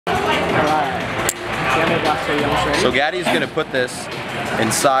So Gaddy's gonna put this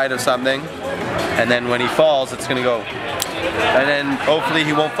inside of something, and then when he falls, it's gonna go, and then hopefully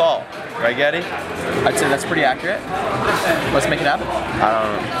he won't fall. Right, Gaddy? I'd say that's pretty accurate. Let's make it happen. I don't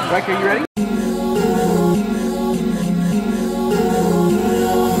know. Riker, you ready?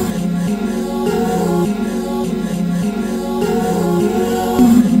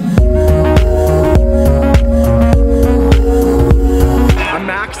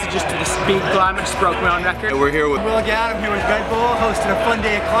 Broke my own record. We're here with Will Gadd. I'm here with Red Bull, hosting a fun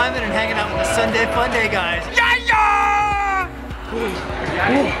day of climbing and hanging out with the Sunday Fun Day guys. Yeah, yeah!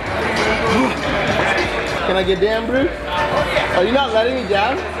 Can I get down, Bruce? Are you not letting me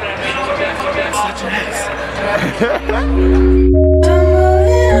down? Such an ass.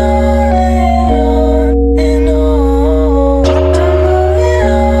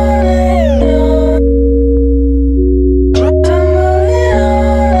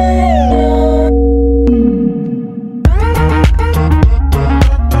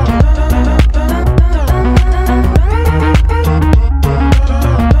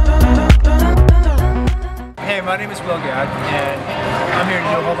 My name is Will Gadd, and I'm here to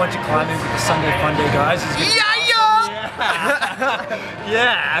do a whole bunch of climbing with the Sunday Fun Day guys.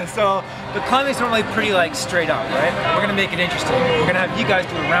 Yeah! So the climbing's normally pretty like straight up, right? We're gonna make it interesting. We're gonna have you guys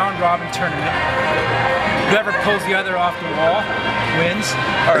do a round robin tournament. Whoever pulls the other off the wall wins.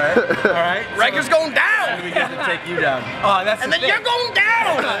 All right. All right. Riker's going down. We get to take you down. Oh, that's and then you're going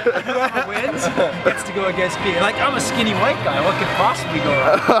down. Whoever wins gets to go against me. Like, I'm a skinny white guy. What could possibly go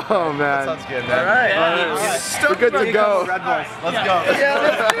wrong? Oh man. That sounds good, man. All right. Yeah. We're good to go. Red Bulls. Let's go.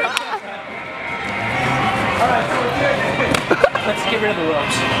 All right. So let's get rid of the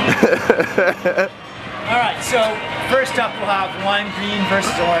ropes. All right. So first up, we'll have lime green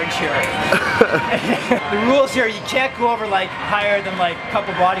versus orange here. The rules here: you can't go over like higher than like a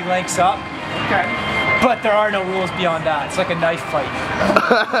couple body lengths up. Okay. But there are no rules beyond that. It's like a knife fight.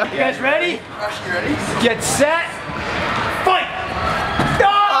 You guys ready? Rush, you ready? Get set. Fight!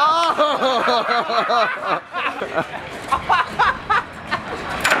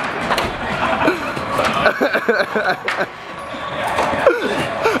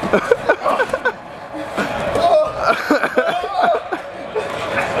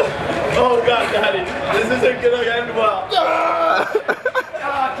 Oh God, Daddy, this isn't gonna end well.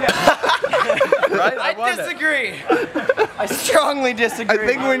 Right? I disagree. I strongly disagree. I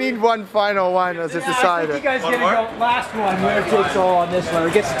think we need one final one as a I decider. think you guys get to go last one. Winner takes all on this one.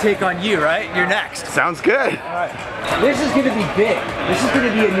 It gets to take on you, right? You're next. Sounds good. All right. This is going to be big. This is going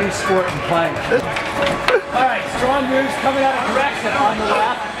to be a new sport in climbing. All right, strong moves coming out of direction on the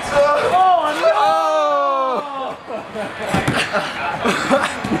left. Oh, no!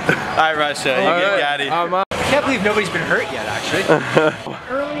 Alright, Russia, you get Gaddy. I can't believe nobody's been hurt yet, actually.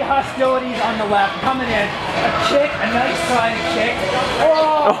 Early hostilities on the left, coming in. A kick, a nice slide kick.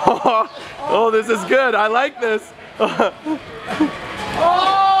 Oh! Oh, this is good. I like this. Oh!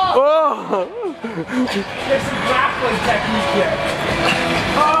 There's some grappling technique here.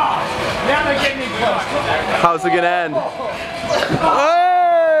 Oh! Now they're getting in close. How's it gonna end?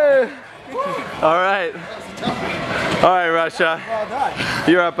 Hey! All right. All right, Russia. Well done.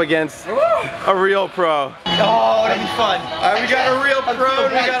 You're up against a real pro. Oh, that'd be fun. Alright, we got a real pro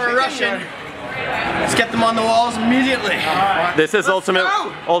and we got a Russian. Let's get them on the walls immediately. This is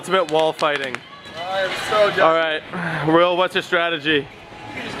ultimate wall fighting. I'm so done. All right, Will, what's your strategy?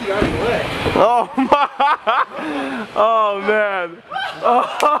 Just get out of the way. Oh my! Oh man!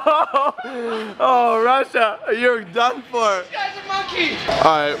 Oh, Russia, you're done for. This guy's a monkey. All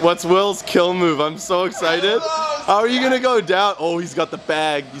right, what's Will's kill move? I'm so excited. How are you gonna go down? Oh, he's got the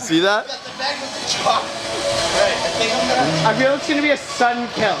bag. You see that? Got the bag with the chalk. Right, I think I'm gonna... I feel it's gonna be a sudden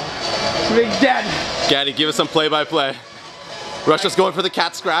kill. Big dead. Gaddy, give us some play-by-play. Russia's going for the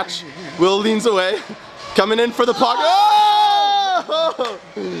cat scratch. Will leans away. Coming in for the pocket. Oh!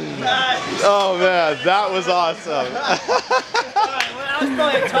 Nice. Oh man, that was awesome. Alright, well that was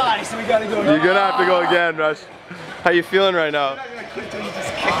probably a tie, so we gotta go. You're gonna have to go again, Rush. How you feeling right now?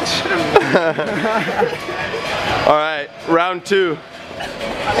 All right, round two. I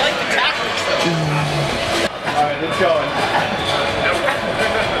like the tactics though. Alright, let's go.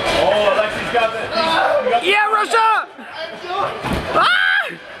 Oh, Alexi's got it. Yeah, Russia!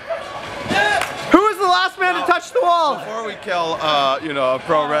 Who was the last man to touch the wall? Before we kill, you know, a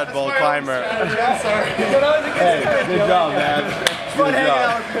pro Red Bull climber. Sorry. Hey, good job, man. Fun hanging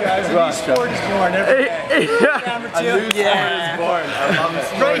out with you guys. A new sport is born every day. Number two. A new sport is born. I love this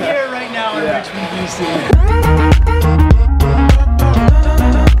sport. Right here, right now in Richmond, BC.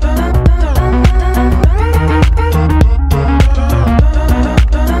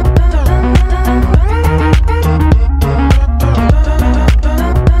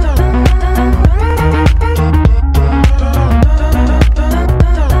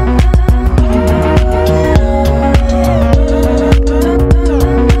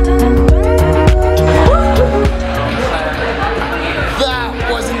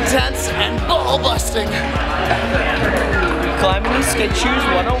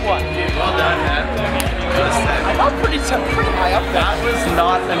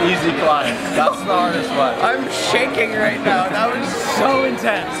 not an easy climb. That's the hardest one. I'm shaking right now. That was so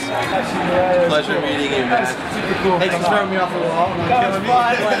intense. Pleasure meeting you, man. Super cool. Thanks for throwing me off the wall. That was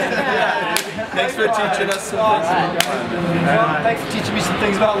fun. Thanks for teaching us some things. Well, thanks for teaching me some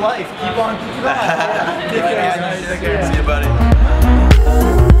things about life. Keep on keeping on. Take care. See you, buddy.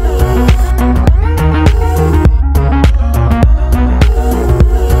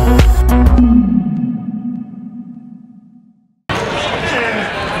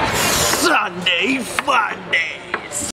 Sunday fun day.